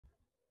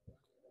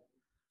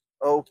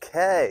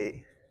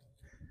Okay.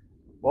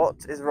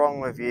 What is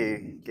wrong with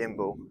you,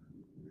 gimbal?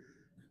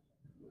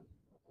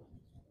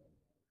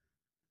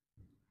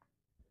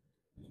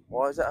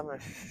 Why is it having a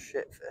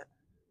shit fit?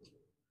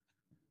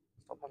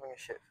 Stop having a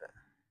shit fit.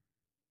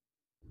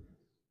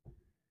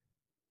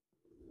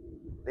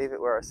 Leave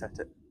it where I set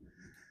it.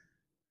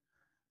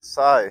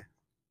 So,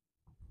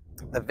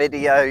 the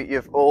video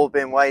you've all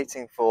been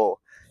waiting for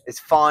is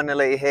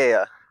finally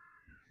here.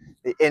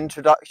 The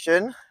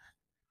introduction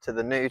to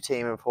the new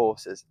team of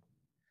horses.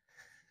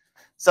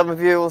 Some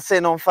of you will see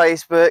on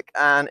Facebook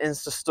and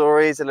Insta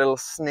stories a little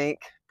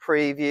sneak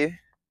preview.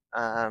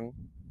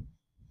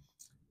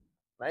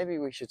 Maybe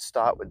we should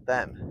start with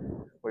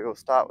them. We will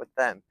start with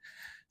them.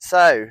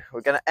 So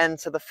we're going to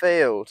enter the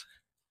field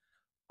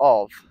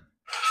of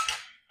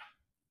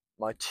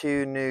my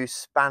two new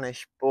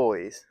Spanish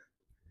boys.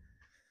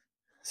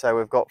 So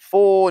we've got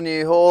 4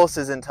 new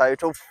horses in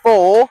total,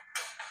 4,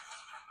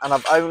 and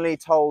I've only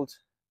told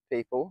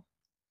people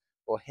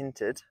or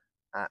hinted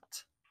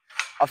at.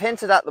 I've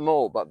hinted at them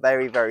all, but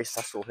very, very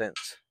subtle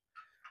hints.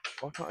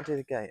 Why can't I do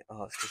the gate?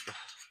 Oh, it's because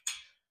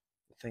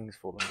the thing's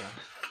fallen down.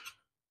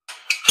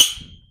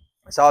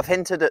 So I've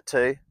hinted at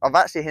 2. I've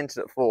actually hinted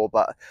at 4,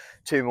 but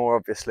 2 more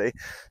obviously.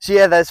 So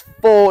yeah, there's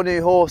 4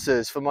 new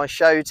horses for my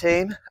show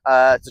team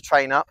to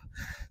train up,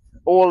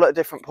 all at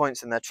different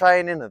points in their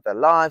training, of their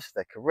lives,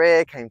 their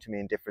career, came to me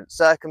in different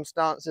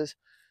circumstances.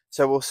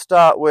 So we'll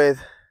start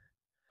with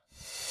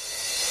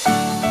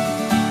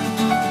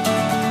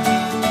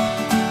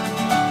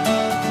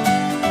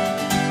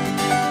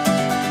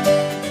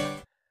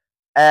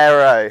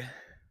Aero.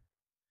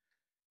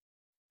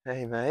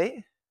 Hey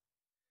mate.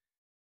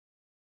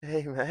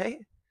 Hey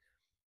mate.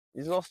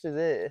 He's lost his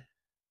ear.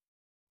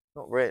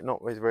 Not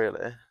his real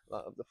ear,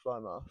 like of the fly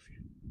mask.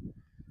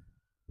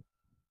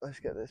 Let's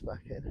get this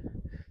back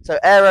in. So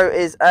Aero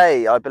is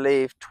I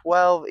believe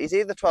 12, he's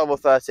either 12 or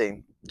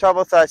 13. 12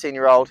 or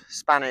 13-year-old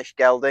Spanish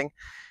gelding.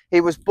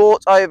 He was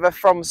brought over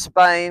from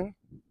Spain,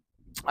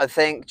 I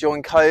think,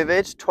 during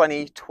COVID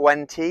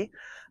 2020,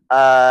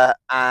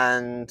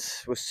 and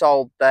was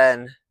sold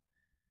then,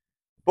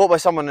 bought by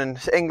someone in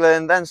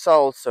England, then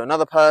sold to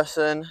another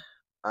person,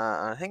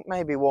 I think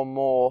maybe one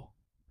more.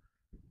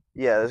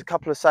 Yeah, there's a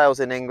couple of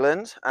sales in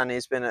England, and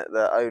he's been at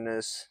the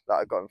owners that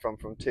I got him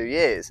from 2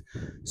 years.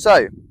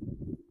 So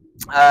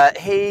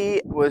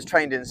he was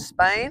trained in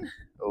Spain.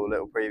 Oh,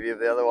 little preview of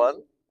the other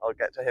one. I'll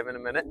get to him in a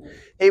minute.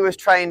 He was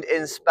trained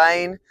in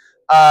Spain.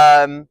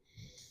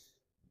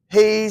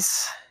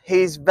 He's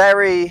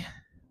very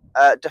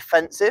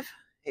defensive.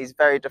 He's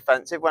very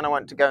defensive. When I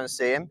went to go and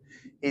see him,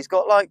 he's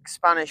got like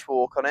Spanish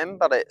walk on him,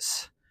 but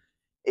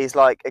he's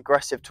like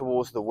aggressive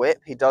towards the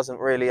whip. He doesn't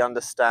really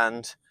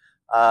understand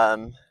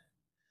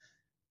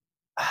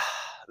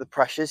the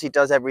pressures. He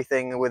does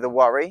everything with a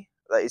worry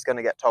that he's going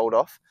to get told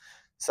off.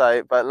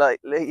 So, but like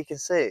you can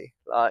see,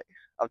 like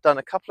I've done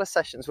a couple of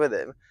sessions with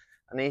him,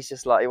 and he's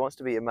just like, he wants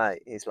to be your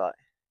mate. He's like,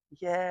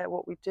 yeah,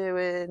 what we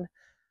doing?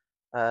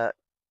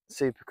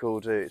 Super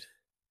cool dude.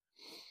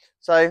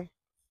 So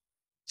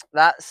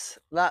that's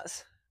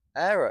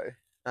Aero.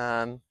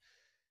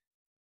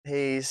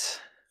 He's,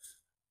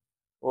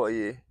 what are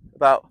you,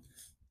 about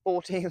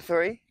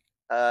 14.3?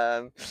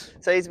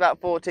 So he's about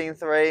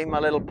 14.3, my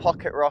little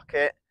pocket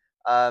rocket.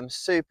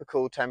 Super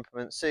cool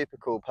temperament, super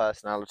cool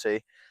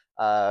personality.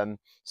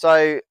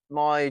 So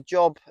my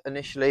job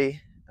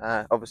initially,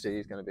 obviously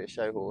he's going to be a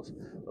show horse,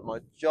 but my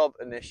job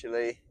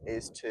initially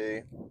is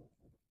to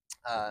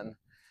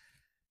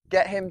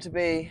get him to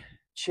be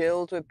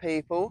chilled with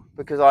people,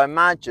 because I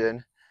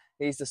imagine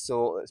he's the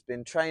sort that's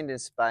been trained in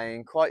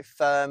Spain quite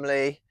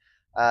firmly,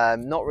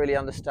 not really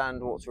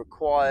understand what's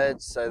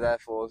required, so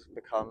therefore has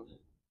become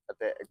a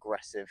bit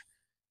aggressive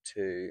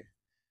to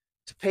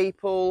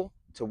people,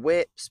 to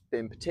whips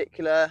in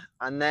particular,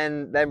 and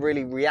then they're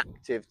really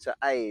reactive to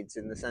aids,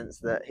 in the sense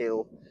that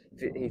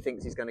he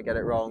thinks he's going to get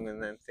it wrong,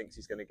 and then thinks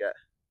he's going to get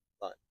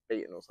like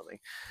beaten or something.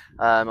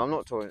 I'm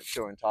not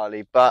sure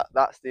entirely, but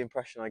that's the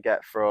impression I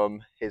get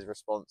from his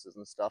responses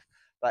and stuff.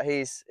 But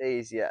he's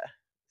yeah,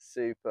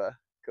 super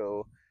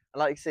cool, and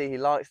like you see, he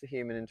likes the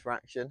human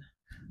interaction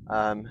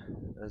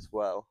as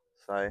well.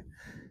 So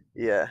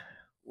yeah,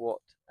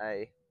 what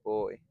a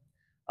boy,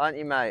 aren't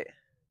you, mate?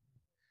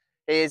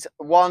 He is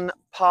one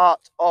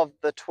part of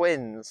the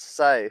twins.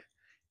 So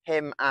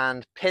him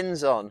and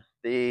Pinzon,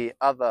 the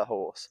other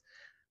horse,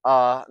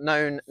 are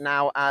known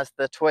now as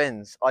the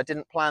twins. I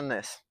didn't plan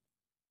this.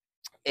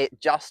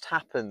 It just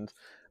happened,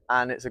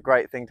 and it's a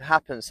great thing to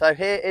happen. So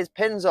here is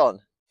Pinzon.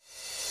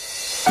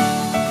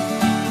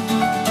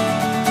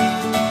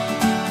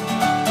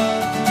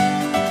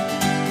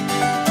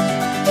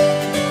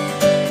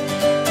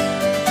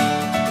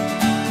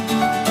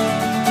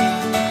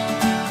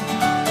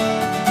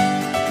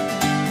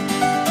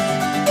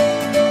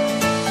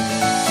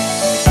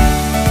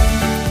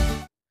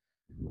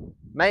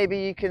 Maybe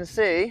you can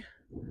see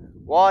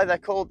why they're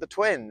called the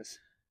twins.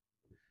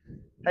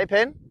 Hey,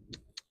 Pin.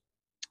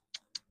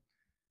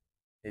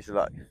 He's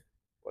like,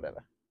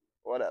 whatever.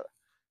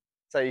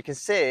 So you can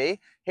see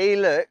he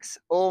looks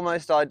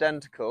almost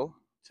identical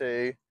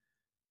to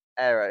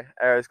Aero.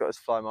 Aero's got his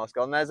fly mask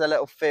on. There's a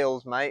little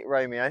field mate,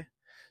 Romeo.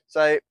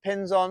 So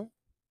Pinzon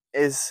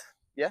is,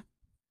 yeah,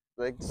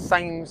 the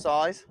same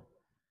size.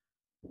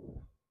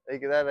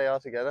 There they are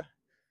together.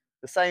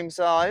 The same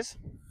size.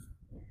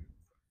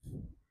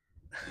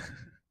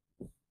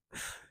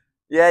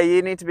 Yeah,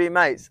 you need to be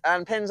mates.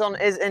 And Pinzon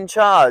is in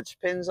charge.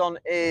 Pinzon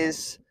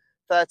is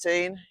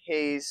 13.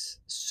 He's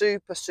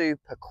super,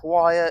 super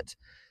quiet,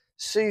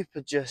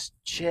 super just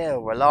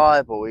chill,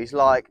 reliable. He's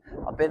like,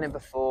 I've been in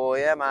before.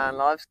 Yeah, man,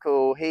 life's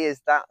cool. He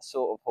is that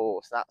sort of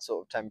horse, that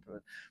sort of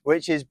temperament,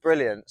 which is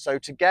brilliant. So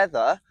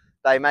together,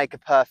 they make a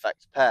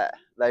perfect pair.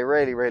 They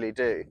really, really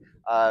do.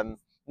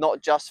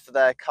 Not just for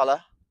their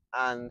colour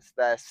and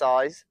their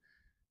size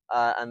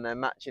and their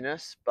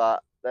matchiness,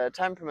 but their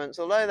temperaments,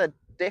 although they're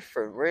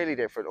different, really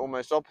different,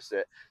 almost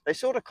opposite, they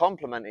sort of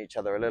complement each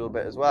other a little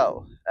bit as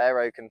well.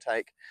 Aero can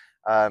take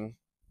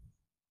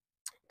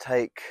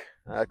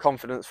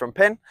confidence from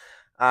Pin,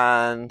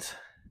 and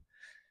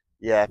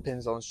yeah,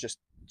 Pinzon's just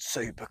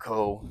super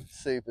cool,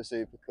 super,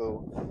 super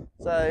cool.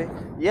 So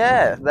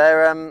yeah,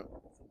 they're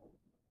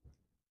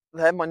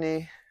my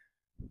new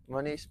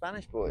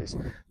Spanish boys,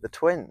 the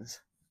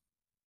twins.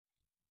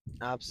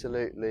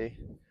 Absolutely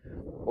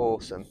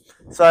awesome.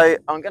 So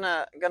I'm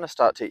gonna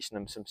start teaching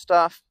them some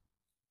stuff.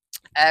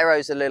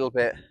 Aero's a little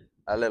bit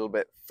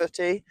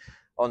footy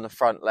on the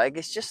front leg.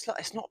 It's just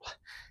like,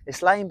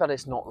 it's lame, but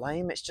it's not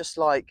lame. It's just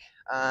like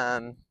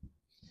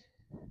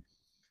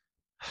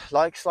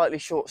slightly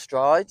short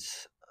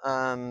strides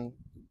on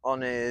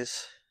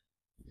his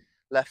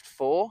left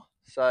fore.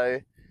 So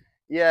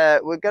yeah,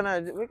 we're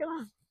gonna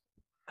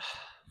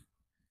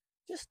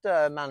just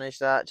manage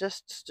that.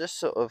 Just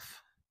sort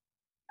of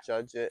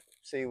judge it,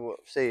 see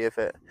if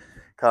it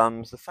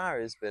comes. The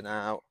farrier's been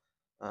out.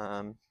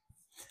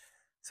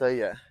 So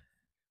yeah,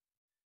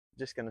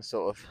 just gonna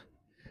sort of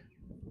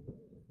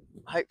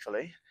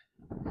hopefully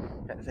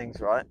get things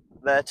right.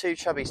 They're two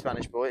chubby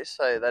Spanish boys,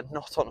 so they're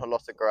not on a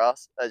lot of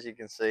grass, as you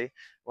can see.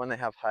 When they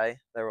have hay,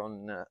 they're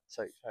on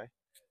soaked hay.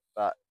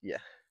 But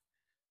yeah,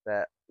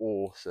 they're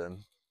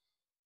awesome.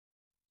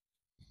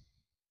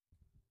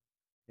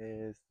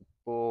 Here's the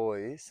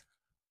boys.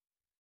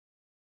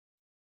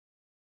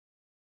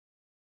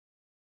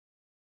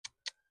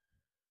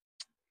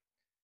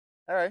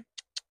 Alright.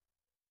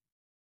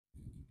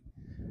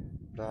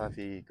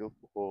 Blavey, good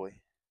boy.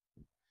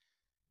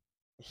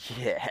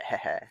 Yeah,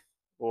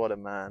 what a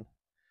man.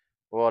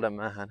 What a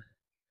man.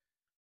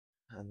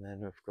 And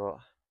then we've got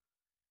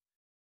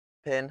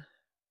Pin.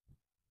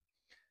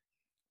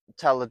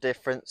 Tell the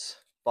difference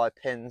by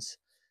Pin's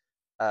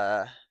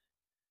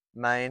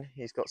mane.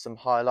 He's got some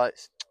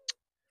highlights.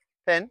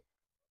 Pin,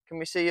 can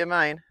we see your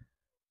mane?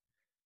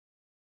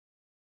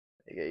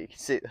 There you go, you can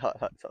see the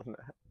highlights on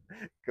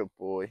there. Good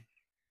boy.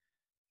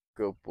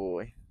 Good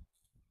boy.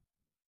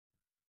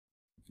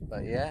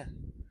 But yeah,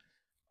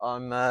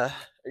 I'm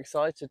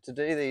excited to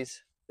do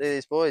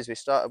these boys. We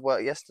started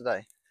work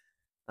yesterday,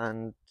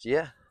 and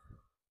yeah,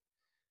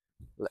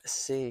 let's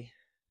see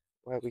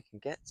where we can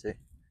get to.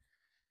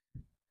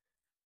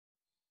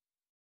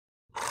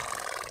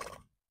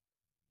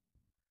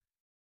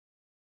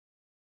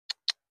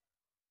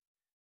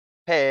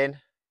 Pin,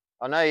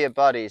 I know you're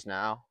buddies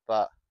now,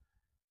 but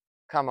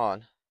come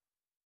on.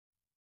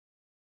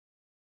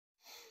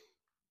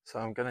 So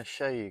I'm going to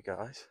show you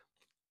guys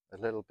a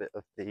little bit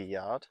of the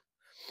yard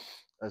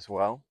as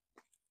well,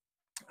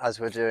 as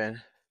we're doing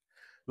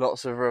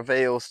lots of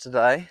reveals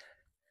today.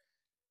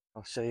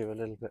 I'll show you a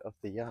little bit of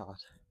the yard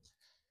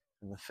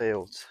and the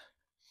fields.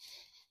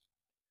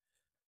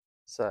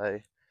 So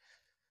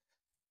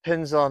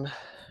Pinzon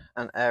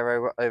and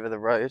Aero were over the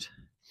road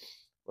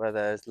where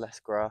there's less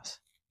grass.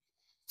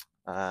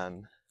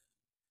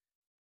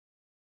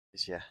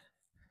 Yeah,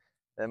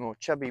 they're more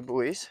chubby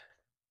boys,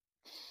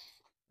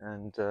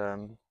 and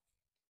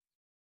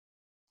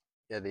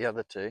yeah, the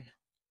other two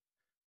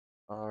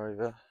are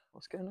over.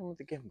 What's going on with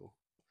the gimbal?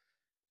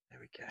 There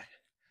we go.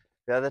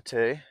 The other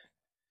two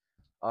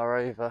are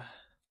over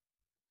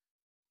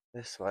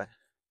this way.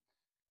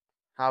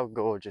 How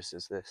gorgeous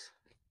is this?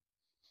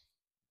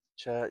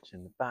 Church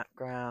in the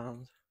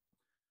background,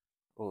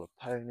 all the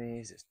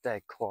ponies, it's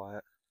dead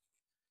quiet.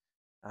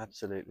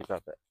 Absolutely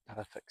love it.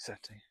 Perfect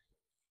setting.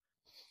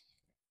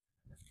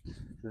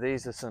 So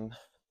these are some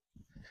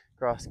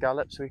grass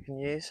gallops we can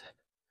use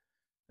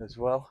as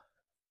well.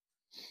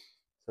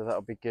 So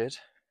that'll be good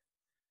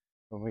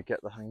when we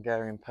get the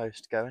Hungarian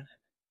post going,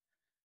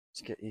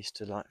 to get used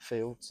to like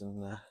fields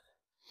and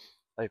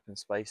open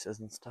spaces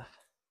and stuff.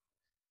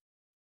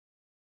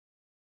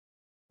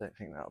 Don't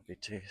think that'll be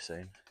too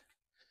soon,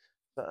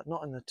 but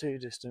not in the too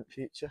distant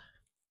future.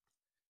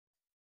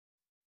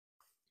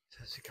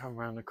 So as you come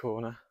around the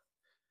corner,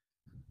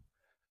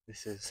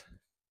 this is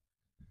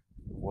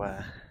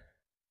where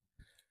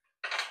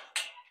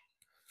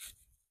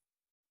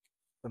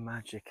the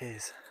magic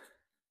is.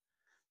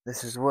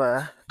 This is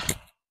where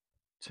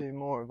two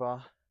more of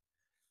our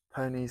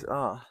ponies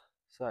are.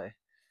 So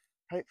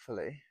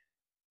hopefully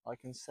I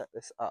can set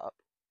this up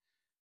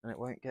and it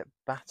won't get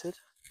battered.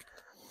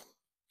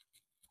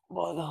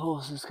 by the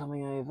horses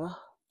coming over,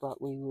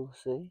 but we will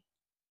see.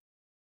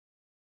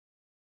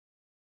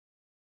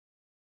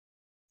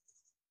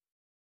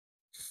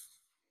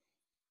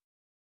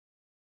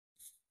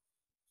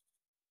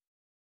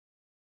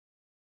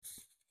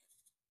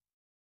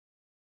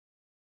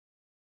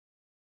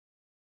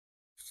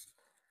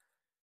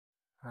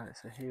 Right,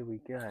 so here we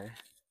go.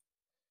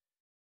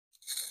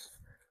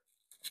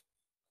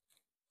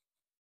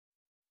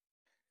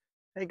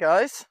 Hey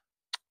guys.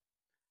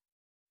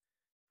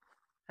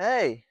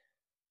 Hey.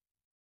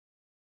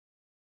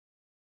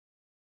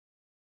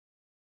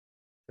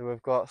 So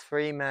we've got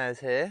 3 mares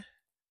here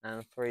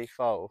and 3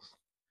 foals.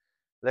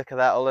 Look at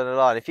that, all in a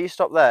line. If you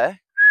stop there,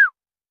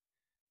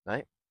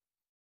 no,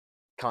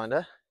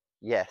 kinda.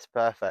 Yes,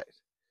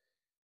 perfect.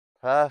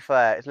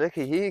 Perfect. Look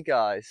at you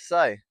guys.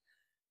 So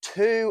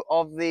 2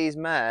 of these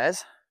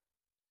mares,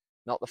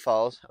 not the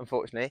foals,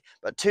 unfortunately,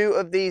 but 2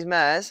 of these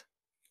mares,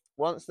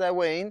 once they're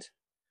weaned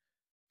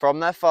from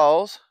their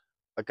foals,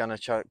 are gonna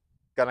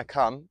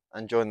come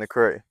and join the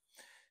crew.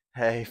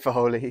 Hey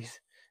foalies.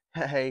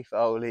 Hey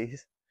foalies.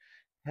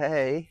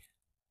 Hey.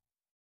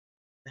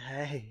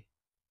 Hey.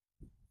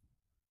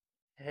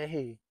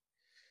 Hey.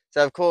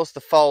 So of course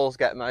the foals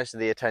get most of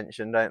the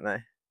attention, don't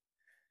they?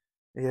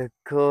 Yeah, of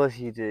course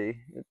you do.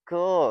 Of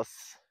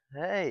course.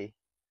 Hey.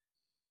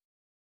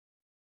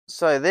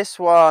 So this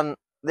one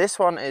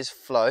is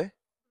Flo,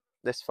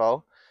 this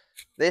foal.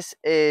 This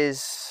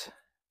is,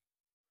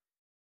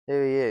 who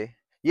are you?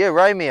 You're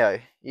Romeo.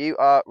 You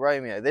are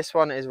Romeo. This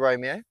one is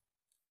Romeo.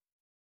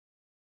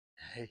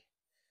 Hey.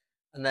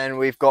 And then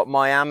we've got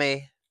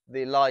Miami,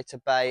 the lighter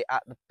bay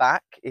at the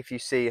back, if you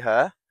see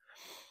her.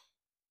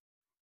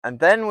 And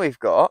then we've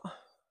got,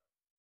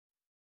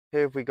 who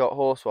have we got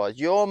horse-wise?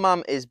 Your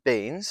mum is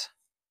Beans.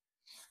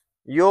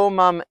 Your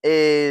mum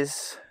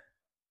is,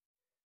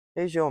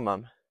 who's your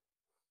mum?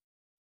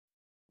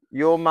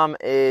 Your mum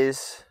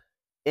is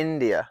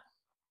India.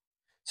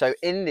 So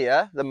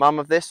India, the mum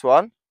of this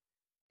one,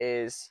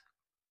 is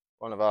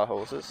one of our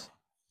horses.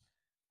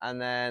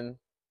 And then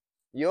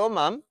your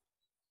mum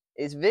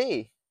is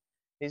V.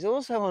 He's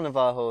also one of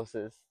our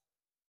horses.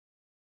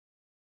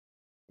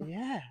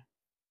 Yeah.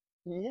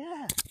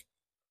 Yeah.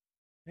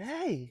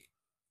 Hey.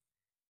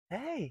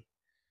 Hey.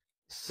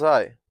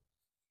 So,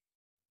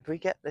 if we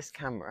get this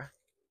camera,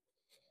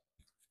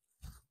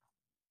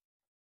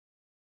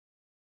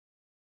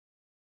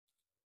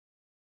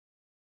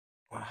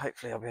 well,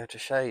 hopefully I'll be able to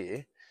show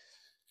you.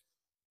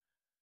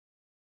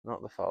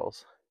 Not the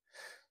foals.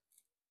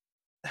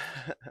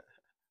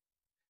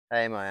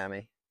 Hey,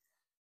 Miami.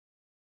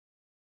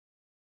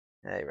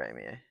 Hey,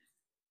 Romeo.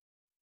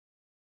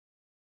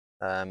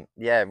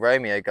 Yeah,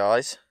 Romeo,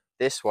 guys.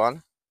 This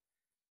one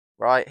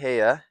right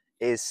here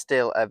is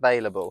still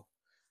available.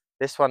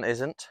 This one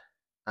isn't,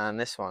 and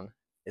this one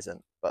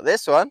isn't. But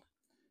this one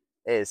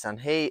is,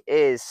 and he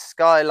is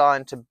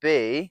Skyline to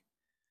be,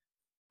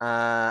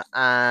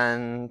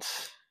 and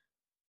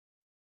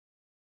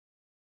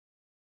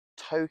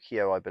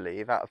Tokyo, I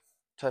believe, out of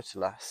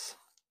Totalas.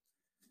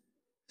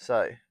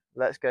 So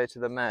let's go to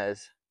the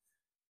mares.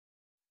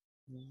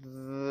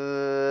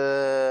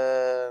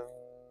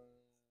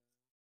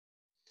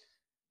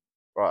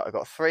 Right, I've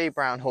got 3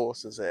 brown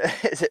horses here.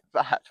 Is it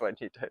bad when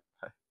you don't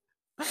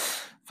know?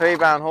 3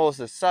 brown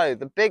horses. So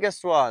the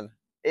biggest one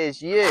is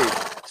you.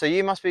 So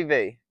you must be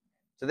V.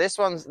 So this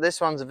one's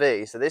a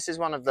V. So this is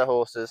one of the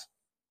horses.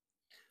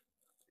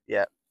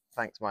 Yeah,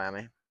 thanks,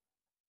 Miami.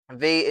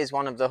 V is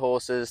one of the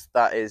horses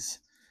that is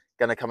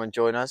going to come and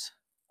join us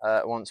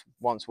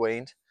once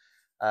weaned.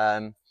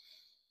 So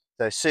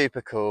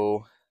super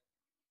cool,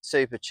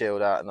 super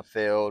chilled out in the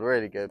field,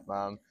 really good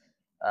mum.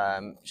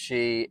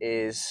 She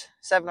is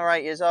 7 or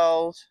 8 years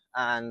old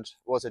and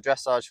was a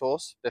dressage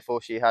horse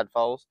before she had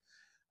foals.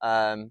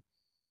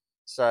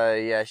 So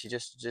yeah, she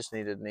just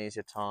needed an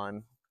easier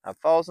time, have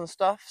foals and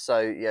stuff. So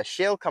yeah,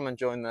 she'll come and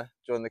join the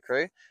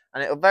crew,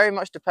 and it'll very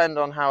much depend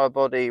on how her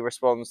body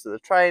responds to the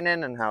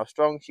training and how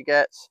strong she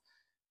gets.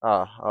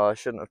 Oh, I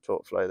shouldn't have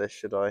taught Flo this,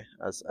 should I?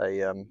 As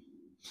a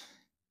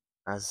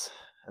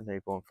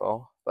newborn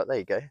foal, but there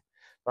you go,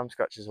 bum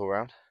scratches all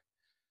around.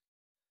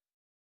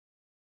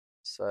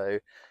 So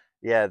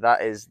yeah,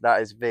 that is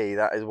V.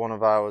 That is one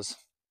of ours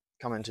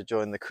coming to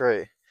join the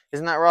crew.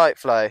 Isn't that right,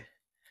 Flo?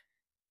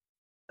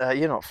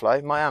 You're not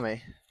Flo,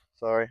 Miami.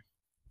 Sorry.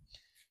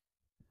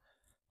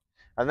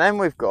 And then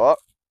we've got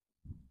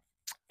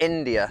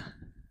India,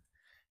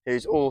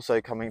 who's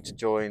also coming to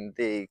join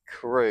the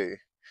crew,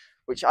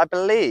 which I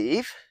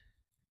believe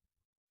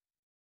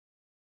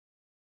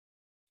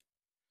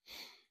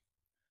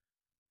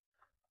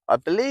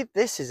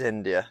this is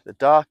India, the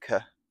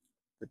darker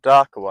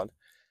one.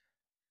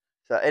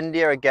 So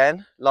India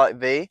again, like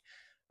V,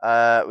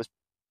 was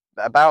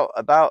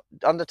about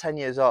under 10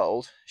 years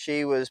old.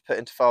 She was put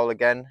into foal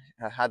again,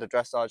 had a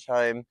dressage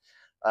home,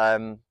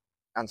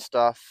 and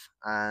stuff,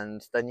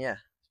 and then yeah,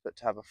 put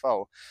to have a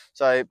foal.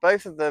 So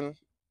both of them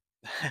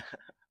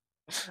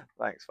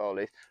Thanks,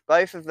 Foley.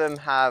 Both of them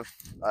have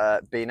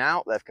been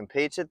out, they've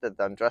competed, they've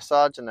done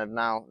dressage, and they've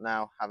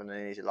now having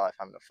an easy life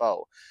having a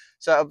foal.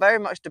 So it'll very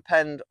much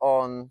depend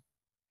on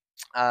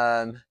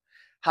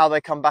how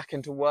they come back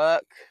into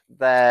work,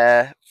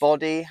 their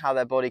body, how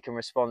their body can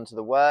respond to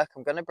the work.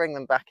 I'm going to bring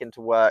them back into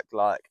work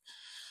like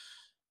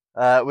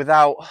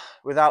without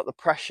the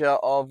pressure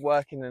of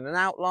working in an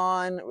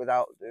outline,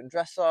 without doing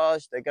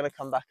dressage. They're going to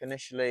come back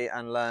initially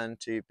and learn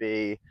to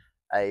be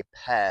a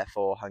pair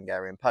for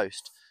Hungarian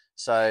post.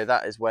 So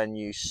that is when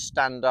you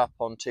stand up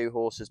on two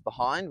horses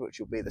behind, which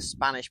will be the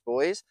Spanish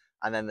boys,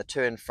 and then the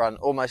two in front,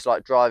 almost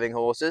like driving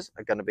horses,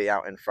 are going to be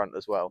out in front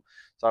as well.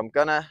 So I'm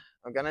gonna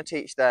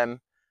teach them.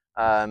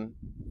 I'm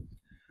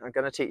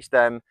going to teach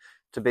them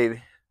to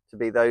be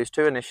those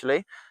two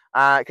initially,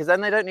 because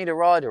then they don't need a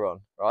rider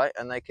on, right?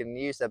 And they can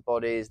use their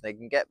bodies. They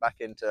can get back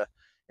into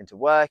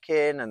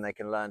working, and they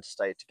can learn to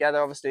stay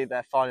together. Obviously,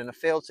 they're finding a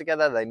field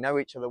together. They know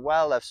each other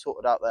well. They've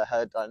sorted out their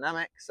herd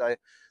dynamics, so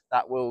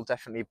that will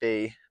definitely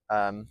be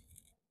part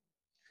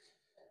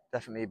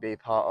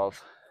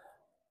of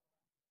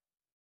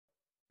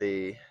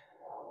the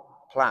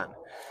plan.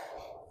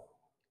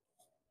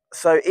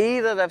 So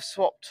either they've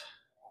swapped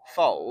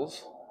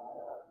foals,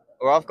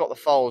 or I've got the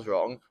foals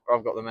wrong, or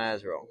I've got the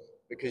mares wrong.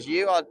 Because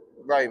you are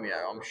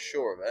Romeo, I'm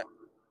sure of it.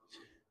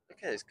 Look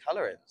at his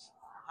colourings.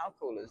 How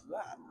cool is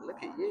that?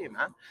 Look at you,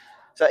 man.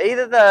 So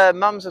either the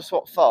mums have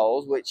swapped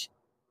foals, which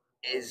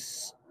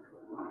is,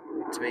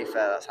 to be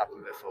fair, that's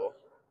happened before.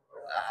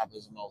 That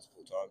happens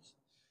multiple times.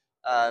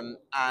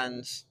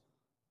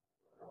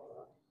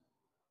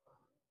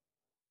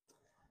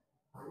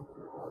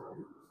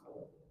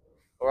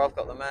 Or I've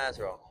got the mares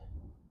wrong.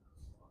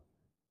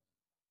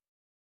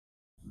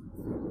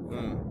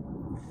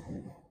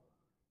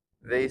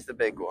 V's the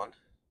big one.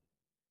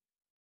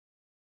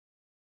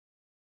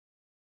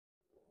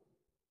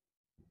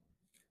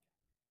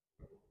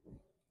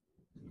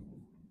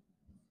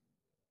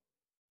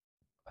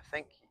 I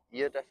think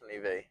you're definitely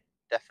V.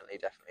 Definitely.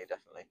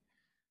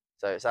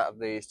 So it's out of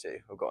these two.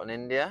 We've got an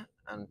India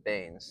and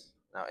Beans.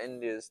 Now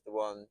India's the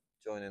one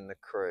joining the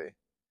crew.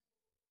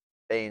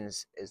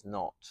 Beans is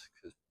not,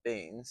 because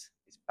Beans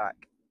is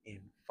back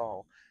in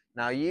foal.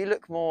 Now you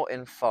look more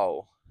in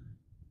foal,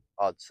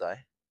 I'd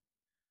say.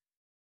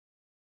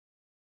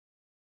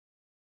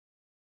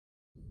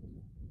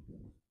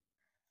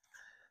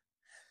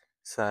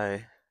 So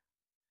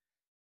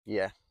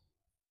yeah,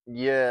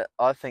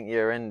 I think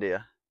you're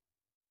India.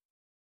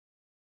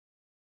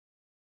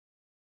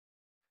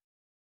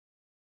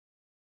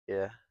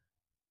 Yeah,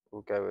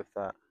 we'll go with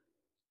that.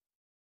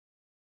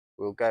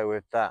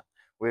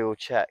 We will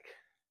check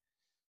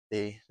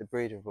the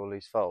breeder of all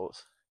these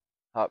foals.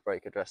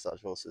 Heartbreaker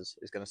Dressage horses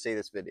is going to see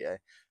this video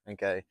and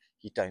go,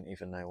 you don't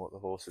even know what the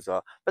horses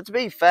are. But to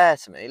be fair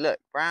to me, look,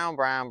 brown.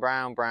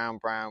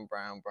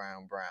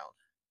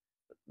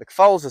 The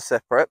foals are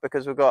separate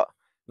because we've got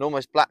an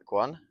almost black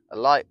one, a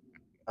light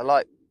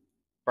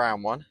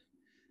brown one,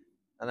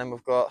 and then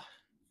we've got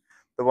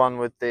the one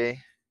with the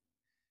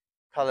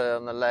colour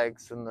on the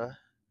legs and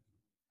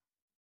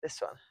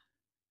this one,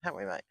 haven't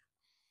we, mate?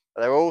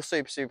 But they're all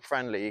super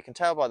friendly. You can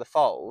tell by the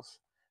foals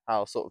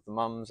how sort of the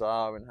mums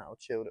are and how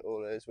chilled it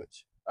all is,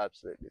 which I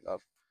absolutely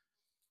love.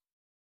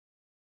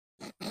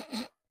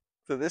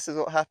 So this is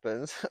what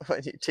happens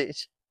when you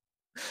teach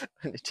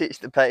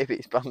the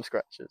babies bum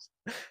scratchers.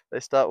 They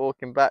start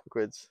walking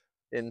backwards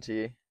into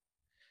you,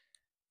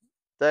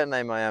 don't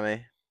they,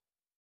 Miami?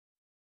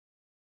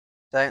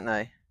 Don't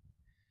they?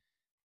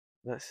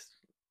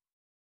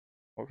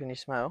 What can you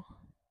smell?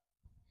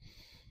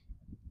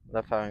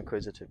 Love how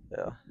inquisitive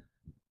they are.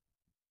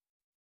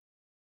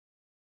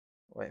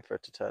 Waiting for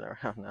it to turn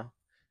around now.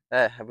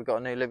 There, have we got a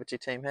new Liberty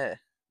team here?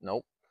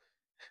 Nope.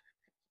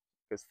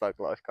 Because thug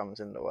life comes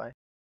in the way.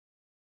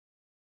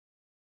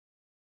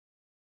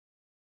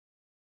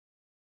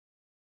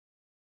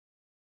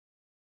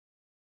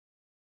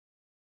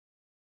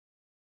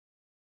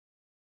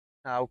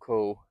 How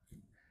cool.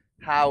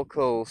 How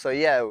cool. So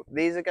yeah,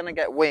 these are going to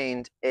get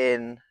weaned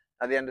in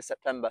at the end of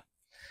September.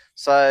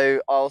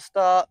 So I'll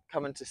start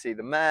coming to see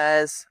the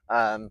mares,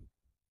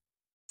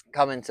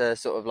 coming to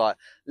sort of like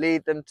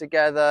lead them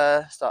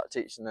together, start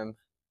teaching them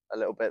a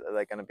little bit that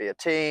they're going to be a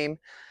team.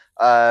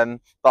 But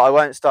I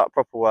won't start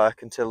proper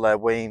work until they're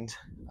weaned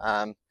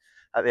at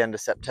the end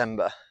of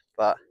September.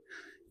 But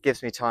it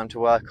gives me time to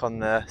work on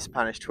the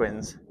Spanish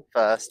twins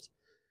first.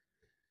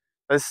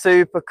 It's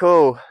super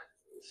cool.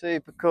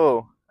 Super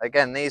cool.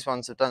 Again, these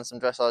ones have done some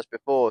dressage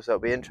before, so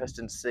it'll be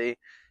interesting to see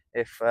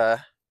if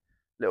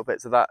little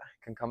bits of that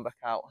can come back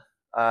out,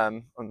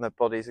 and their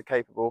bodies are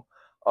capable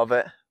of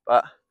it.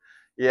 But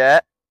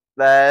yeah,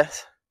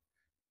 there's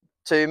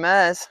two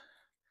mares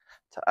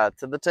to add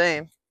to the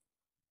team.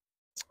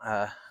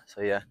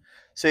 So yeah,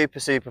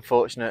 super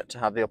fortunate to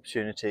have the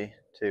opportunity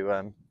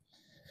to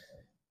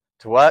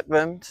work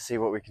them, to see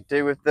what we can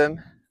do with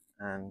them,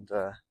 and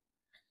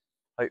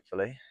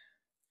hopefully,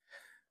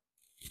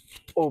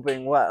 all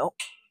being well,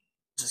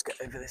 just get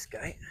over this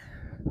gate.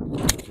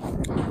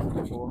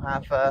 We'll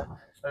have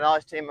a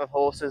nice team of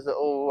horses that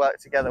all work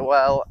together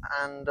well,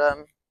 and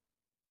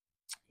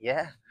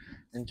yeah,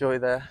 enjoy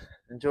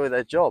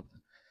their job.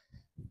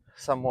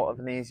 Somewhat of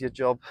an easier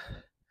job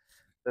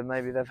than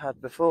maybe they've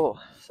had before,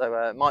 so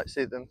it might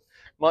suit them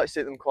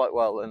quite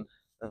well than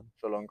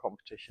full-on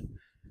competition.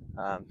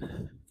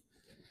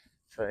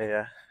 So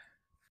yeah,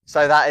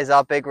 so that is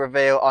our big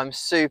reveal. I'm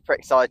super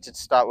excited to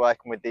start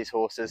working with these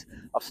horses.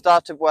 I've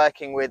started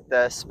working with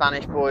the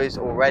Spanish boys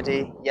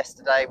already.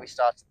 Yesterday we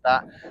started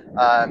that.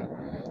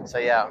 So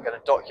yeah, I'm going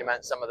to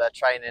document some of their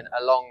training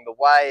along the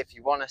way. If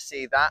you want to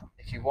see that,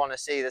 if you want to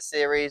see the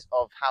series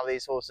of how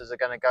these horses are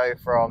going to go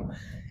from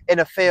in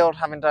a field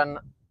having done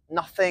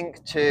nothing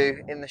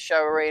to in the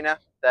show arena,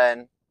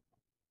 then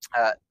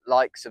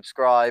like,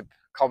 subscribe,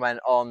 comment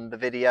on the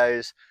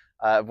videos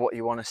of what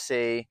you want to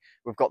see.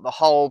 We've got the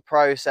whole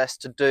process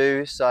to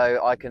do, so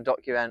I can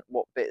document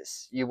what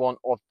bits you want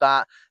of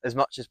that as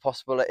much as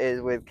possible. It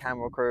is with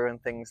camera crew and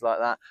things like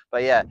that.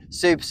 But yeah,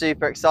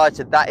 super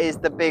excited. That is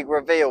the big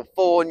reveal.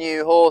 4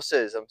 new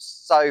horses. I'm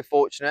so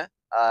fortunate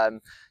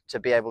to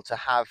be able to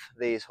have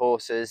these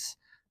horses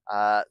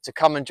to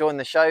come and join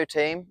the show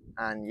team.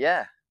 And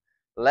yeah,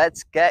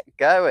 let's get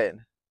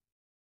going.